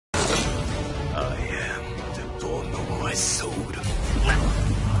my sword.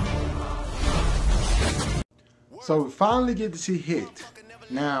 So we finally get to see Hit.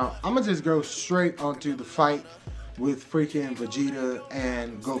 Now, I'm gonna just go straight onto the fight with freaking Vegeta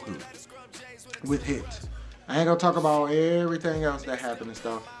and Goku. With Hit. I ain't gonna talk about everything else that happened and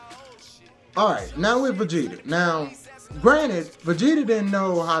stuff. Alright, now with Vegeta. Now, granted, Vegeta didn't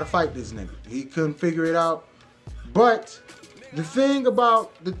know how to fight this nigga. He couldn't figure it out. But the thing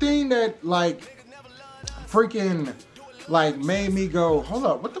that like freaking like made me go, hold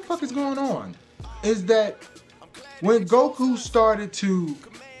up, what the fuck is going on? Is that when Goku started to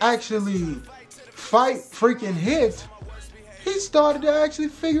actually fight freaking Hit, he started to actually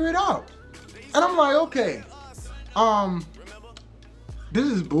figure it out. And I'm like, okay, this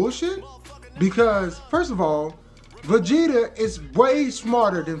is bullshit. Because, first of all, Vegeta is way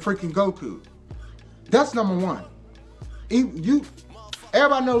smarter than freaking Goku. That's number one.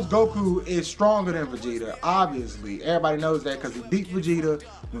 Everybody knows Goku is stronger than Vegeta, obviously. Everybody knows that because he beat Vegeta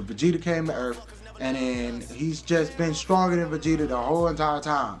when Vegeta came to Earth. And then he's just been stronger than Vegeta the whole entire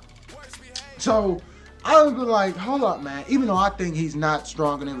time. So, I was like, hold up, man. Even though I think he's not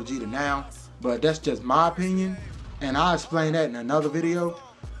stronger than Vegeta now, but that's just my opinion. And I'll explain that in another video.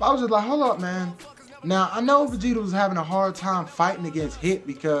 But I was just like, hold up, man. Now, I know Vegeta was having a hard time fighting against Hit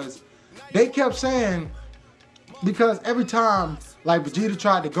because they kept saying, because every time like Vegeta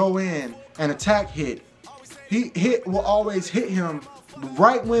tried to go in and attack Hit, Hit will always hit him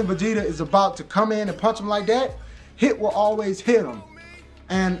right when Vegeta is about to come in and punch him like that. Hit will always hit him.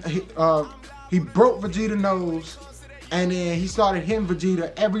 And he broke Vegeta's nose, and then he started hitting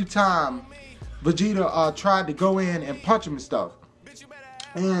Vegeta every time Vegeta tried to go in and punch him and stuff.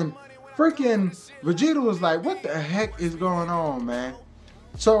 And freaking Vegeta was like, what the heck is going on, man?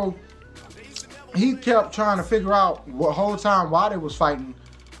 So he kept trying to figure out the whole time while they was fighting,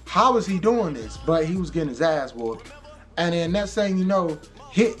 how is he doing this? But he was getting his ass whooped. And then next thing you know,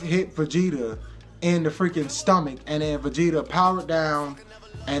 hit Vegeta in the freaking stomach, and then Vegeta powered down,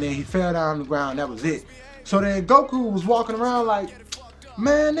 and then he fell down on the ground. That was it. So then Goku was walking around like,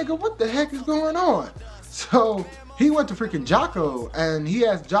 man, nigga, what the heck is going on? So he went to freaking Jocko, and he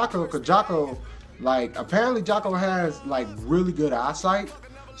asked Jocko, because Jocko, like, apparently Jocko has, like, really good eyesight.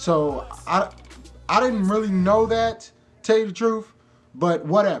 So I didn't really know that, tell you the truth, but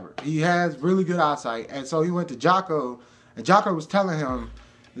whatever. He has really good eyesight. And so he went to Jocko, and Jocko was telling him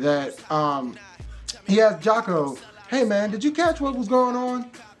that, he asked Jocko, hey man, did you catch what was going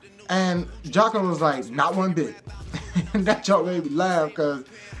on? And Jocko was like, not one bit. And that joke made me laugh because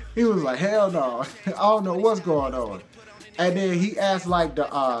he was like, hell no, I don't know what's going on. And then he asked like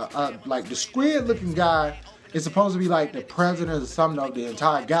the squid looking guy is supposed to be like the president or something of the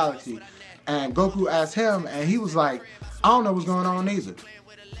entire galaxy. And Goku asked him, and he was like, I don't know what's going on either.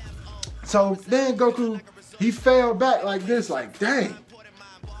 So then Goku, he fell back like this, like, dang,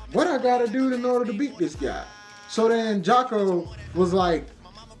 what I gotta do in order to beat this guy? So then Jocko was like,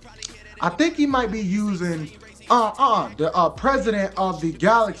 I think he might be using, the president of the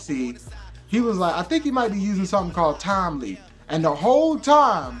galaxy, he was like, I think he might be using something called Time Leap. And the whole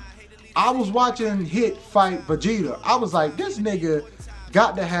time, I was watching Hit fight Vegeta. I was like, this nigga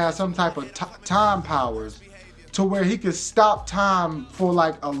got to have some type of time powers to where he could stop time for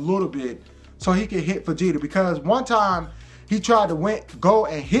like a little bit so he could hit Vegeta. Because one time, he tried to go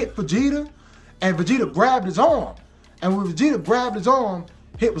and hit Vegeta, and Vegeta grabbed his arm. And when Vegeta grabbed his arm,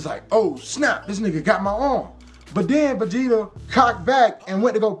 Hit was like, oh snap, this nigga got my arm. But then Vegeta cocked back and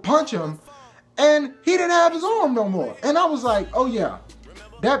went to go punch him, and he didn't have his arm no more. And I was like, oh yeah,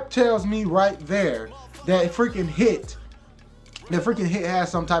 that tells me right there that freaking Hit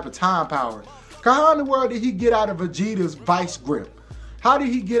has some type of time power. Cause how in the world did he get out of Vegeta's vice grip? How did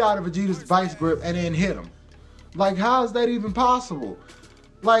he get out of Vegeta's vice grip and then hit him? Like, how is that even possible?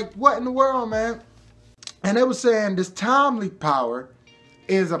 Like, what in the world, man? And they were saying this time leak power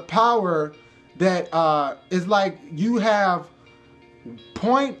is a power that is like you have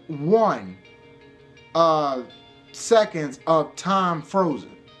 0.1 seconds of time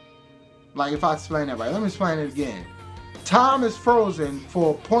frozen. Like, if I explain that right, let me explain it again. Time is frozen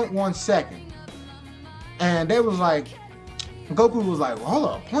for 0.1 second. And they was like, Goku was like, well, hold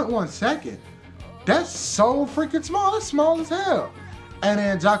up, 0.1 second? That's so freaking small. That's small as hell. And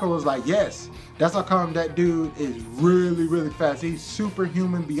then Jocko was like, yes, that's how come that dude is really, really fast. He's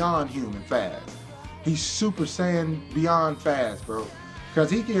superhuman beyond human fast. He's Super Saiyan beyond fast, bro.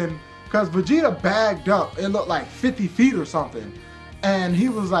 Because Vegeta bagged up. It looked like 50 feet or something. And he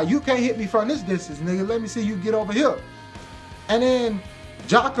was like, you can't hit me from this distance, nigga. Let me see you get over here. And then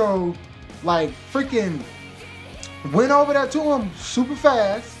Jocko, like, freaking went over there to him super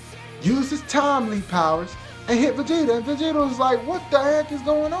fast, used his time leap powers, and hit Vegeta. And Vegeta was like, what the heck is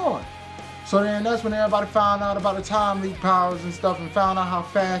going on? So then that's when everybody found out about the time leap powers and stuff and found out how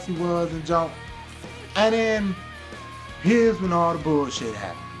fast he was and jumped. And then here's when all the bullshit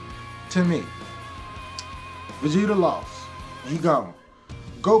happened. To me, Vegeta lost. He gone.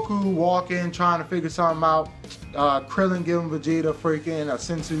 Goku walking, trying to figure something out. Krillin giving Vegeta freaking a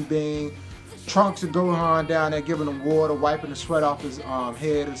sensu bean. Trunks and Gohan down there giving him water, wiping the sweat off his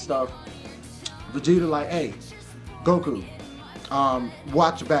head and stuff. Vegeta like, hey, Goku,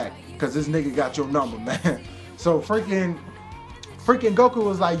 watch your back, cause this nigga got your number, man. So freaking Goku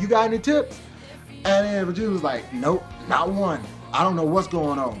was like, you got any tips? And then Vegeta was like, nope, not one. I don't know what's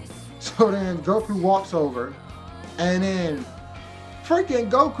going on. So then Goku walks over, and then freaking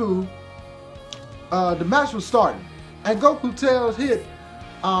Goku, the match was starting, and Goku tells Hit,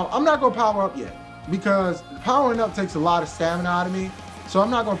 I'm not gonna power up yet, because powering up takes a lot of stamina out of me, so I'm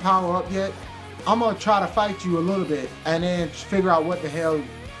not gonna power up yet. I'm gonna try to fight you a little bit, and then figure out what the hell,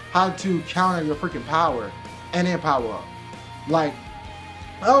 how to counter your freaking power, and then power up. Like,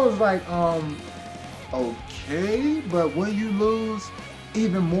 I was like, okay, but when you lose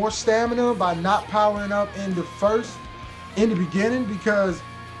even more stamina by not powering up in the beginning, because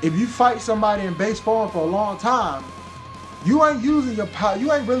if you fight somebody in base form for a long time, you ain't using your power,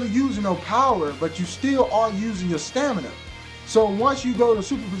 you ain't really using no power, but you still are using your stamina. So once you go to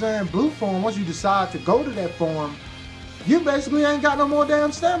Super Saiyan Blue form, once you decide to go to that form, you basically ain't got no more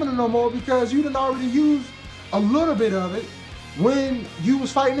damn stamina no more, because you done already used a little bit of it when you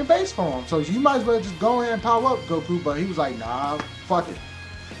was fighting in base form. So you might as well just go ahead and power up Goku, but he was like, nah, fuck it.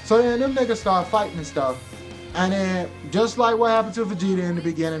 So then them niggas start fighting and stuff. And then, just like what happened to Vegeta in the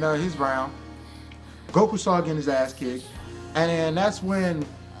beginning of his round, Goku started getting his ass kicked. And then that's when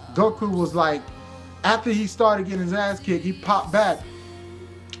Goku was like, after he started getting his ass kicked, he popped back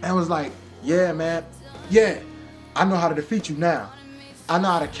and was like, yeah, man, yeah, I know how to defeat you now. I know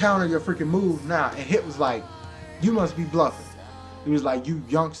how to counter your freaking move now. And Hit was like, you must be bluffing. He was like, you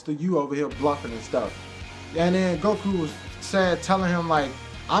youngster, you over here bluffing and stuff. And then Goku was telling him like,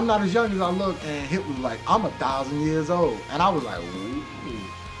 I'm not as young as I look. And Hit was like, I'm 1,000 years old. And I was like, ooh.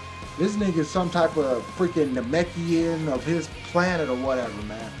 This nigga's some type of freaking Namekian of his planet or whatever,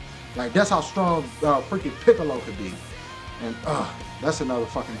 man. Like, that's how strong freaking Piccolo could be. And, that's another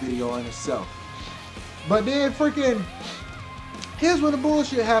fucking video in itself. But then freaking, here's when the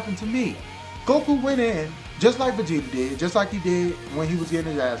bullshit happened to me. Goku went in, just like Vegeta did, just like he did when he was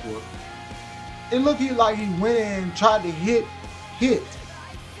getting his ass whooped. It looked like he went in, tried to hit.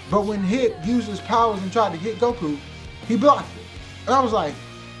 But when Hit used his powers and tried to hit Goku, he blocked it. And I was like,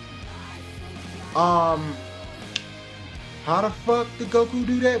 how the fuck did Goku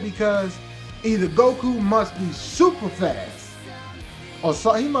do that? Because either Goku must be super fast, or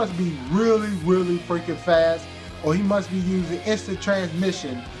so he must be really, really freaking fast, or he must be using instant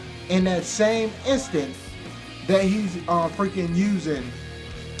transmission in that same instant that he's freaking using,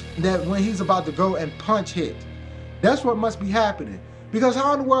 that when he's about to go and punch Hit. That's what must be happening. Because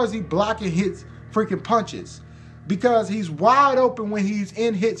how in the world is he blocking Hit's freaking punches? Because he's wide open when he's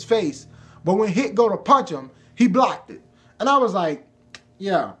in Hit's face, but when Hit go to punch him, he blocked it. And I was like,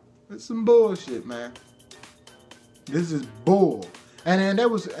 yeah, it's some bullshit, man. This is bull. And then there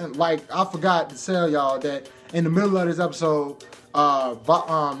was, like, I forgot to tell y'all that in the middle of this episode, not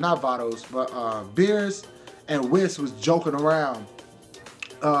Vados, but Beerus and Whis was joking around.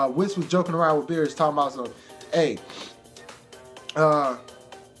 Whis was joking around with Beerus, talking about some, hey,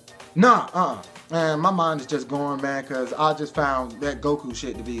 man, my mind is just going, man, because I just found that Goku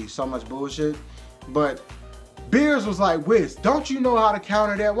shit to be so much bullshit. But Beerus was like, Whis, don't you know how to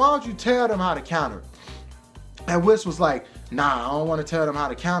counter that? Why don't you tell them how to counter it? And Whis was like, nah, I don't want to tell them how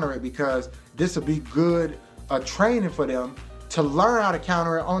to counter it, because this will be good training for them to learn how to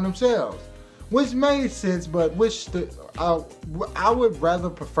counter it on themselves. Which made sense, but I would rather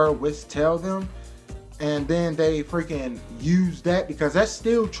prefer Whis tell them, and then they freaking use that, because that's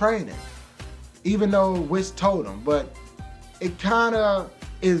still training. Even though Whis told them, but it kind of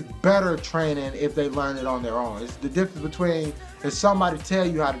is better training if they learn it on their own. It's the difference between if somebody tell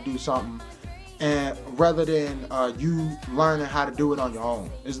you how to do something, and rather than you learning how to do it on your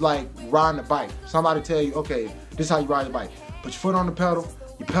own. It's like riding a bike. Somebody tell you, okay, this is how you ride the bike. Put your foot on the pedal,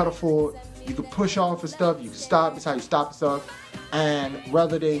 you pedal forward, you can push off and stuff, you can stop, this is how you stop and stuff. And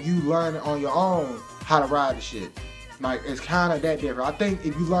rather than you learn on your own how to ride the shit. Like, it's kind of that different. I think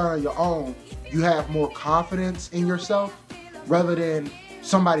if you learn on your own, you have more confidence in yourself rather than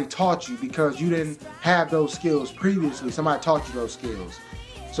somebody taught you, because you didn't have those skills previously. Somebody taught you those skills.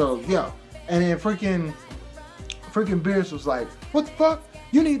 So, yeah. And then freaking Beerus was like, what the fuck?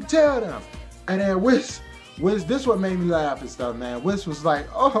 You need to tell them. And then Whis Which, this what made me laugh and stuff, man. Which was like,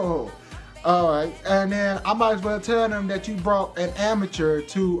 oh, alright. And then I might as well tell them that you brought an amateur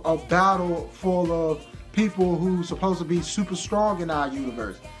to a battle full of people who's supposed to be super strong in our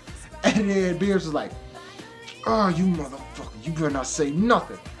universe. And then Beerus was like, oh, you motherfucker, you better not say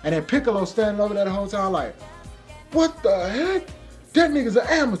nothing. And then Piccolo standing over there the whole time like, what the heck? That nigga's an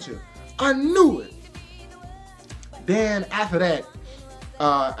amateur. I knew it. Then after that,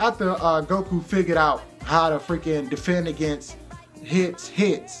 after Goku figured out how to freaking defend against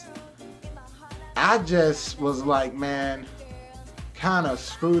hits, I just was like, man, kind of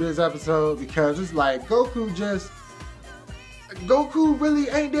screw this episode, because it's like Goku really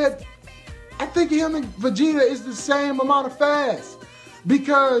ain't that. I think him and Vegeta is the same amount of fast,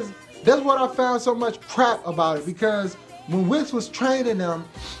 because that's what I found so much crap about it. Because when Whis was training them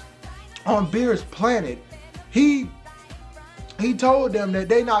on Beerus' planet, he told them that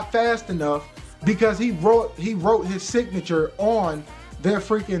they not fast enough because he wrote his signature on their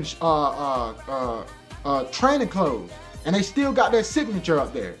freaking training clothes, and they still got their signature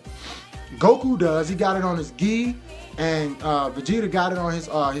up there. Goku does. He got it on his gi, and Vegeta got it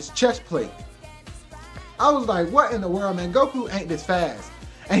on his chest plate. I was like, what in the world, man? Goku ain't this fast.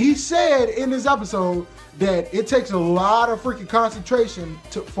 And he said in this episode that it takes a lot of freaking concentration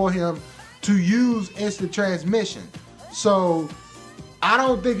for him to use instant transmission. So I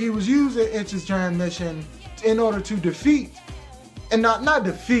don't think he was using instant transmission in order to defeat, and not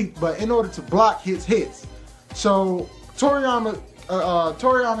defeat, but in order to block his hits. So Toriyama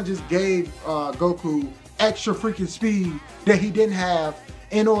just gave Goku extra freaking speed that he didn't have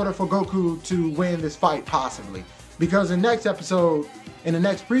in order for Goku to win this fight, possibly. Because in the next episode, in the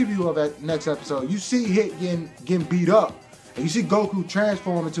next preview of that next episode, you see Hit getting beat up, and you see Goku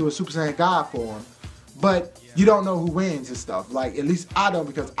transform into a Super Saiyan God form, but you don't know who wins and stuff. Like, at least I don't,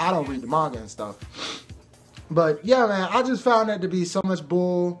 because I don't read the manga and stuff. But yeah, man, I just found that to be so much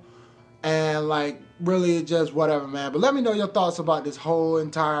bull, and like, really just whatever, man. But let me know your thoughts about this whole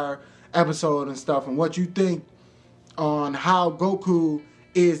entire episode and stuff, and what you think on how Goku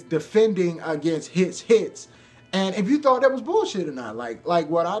is defending against hits. And if you thought that was bullshit or not, like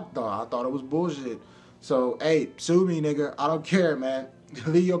what I thought it was bullshit. So, hey, sue me, nigga. I don't care, man.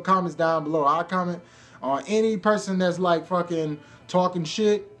 Leave your comments down below. I'll comment on any person that's like fucking talking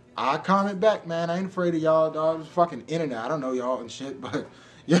shit. I comment back, man. I ain't afraid of y'all, dog. It's fucking internet. I don't know y'all and shit, but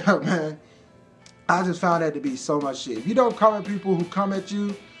yeah, man. I just found that to be so much shit. If you don't comment people who come at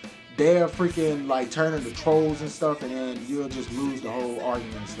you, they're freaking like turn into trolls and stuff, and then you'll just lose the whole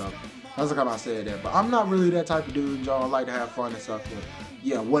argument and stuff. That's like how I said that. But I'm not really that type of dude, y'all. I like to have fun and stuff, but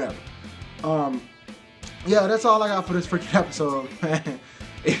yeah, whatever. Yeah, that's all I got for this freaking episode, man.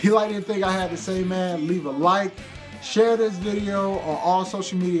 If you like anything I had to say, man, leave a like, share this video on all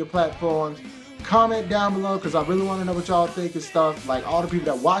social media platforms, comment down below, because I really want to know what y'all think and stuff. Like, all the people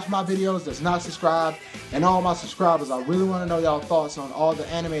that watch my videos that's not subscribed, and all my subscribers, I really want to know y'all thoughts on all the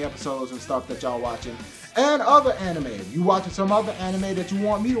anime episodes and stuff that y'all watching, and other anime. If you watching some other anime that you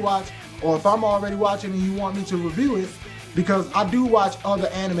want me to watch, or if I'm already watching and you want me to review it, because I do watch other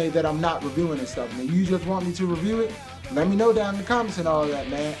anime that I'm not reviewing and stuff, and you just want me to review it, let me know down in the comments and all that,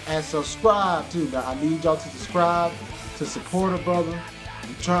 man. And subscribe too. Now, I need y'all to subscribe to support a brother.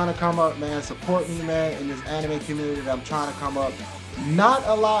 I'm trying to come up, man. Support me, man, in this anime community that I'm trying to come up. Not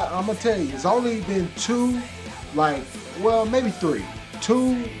a lot, I'm gonna tell you. It's only been two, like, well, maybe three.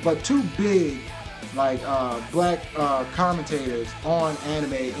 Two big, like, black commentators on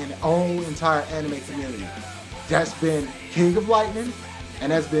anime in the whole entire anime community. That's been King of Lightning,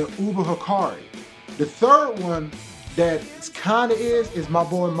 and that's been Uber Hikari. The third one that kind of is my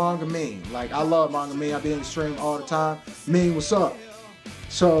boy Manga Mean. Like, I love Manga Mean. I be in the stream all the time. Mean, what's up?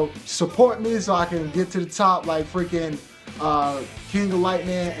 So support me so I can get to the top like freaking King of Lightning,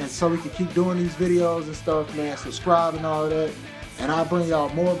 and so we can keep doing these videos and stuff, man. Subscribe and all that, and I'll bring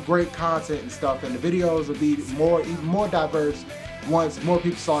y'all more great content and stuff, and the videos will be even more diverse once more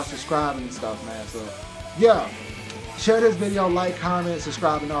people start subscribing and stuff, man. So yeah, share this video, like, comment,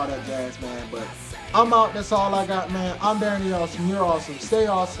 subscribe, and all that jazz, man. But I'm out. That's all I got, man. I'm Danny Awesome. You're awesome. Stay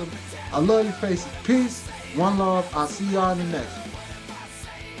awesome. I love your faces. Peace. One love. I'll see y'all in the next one.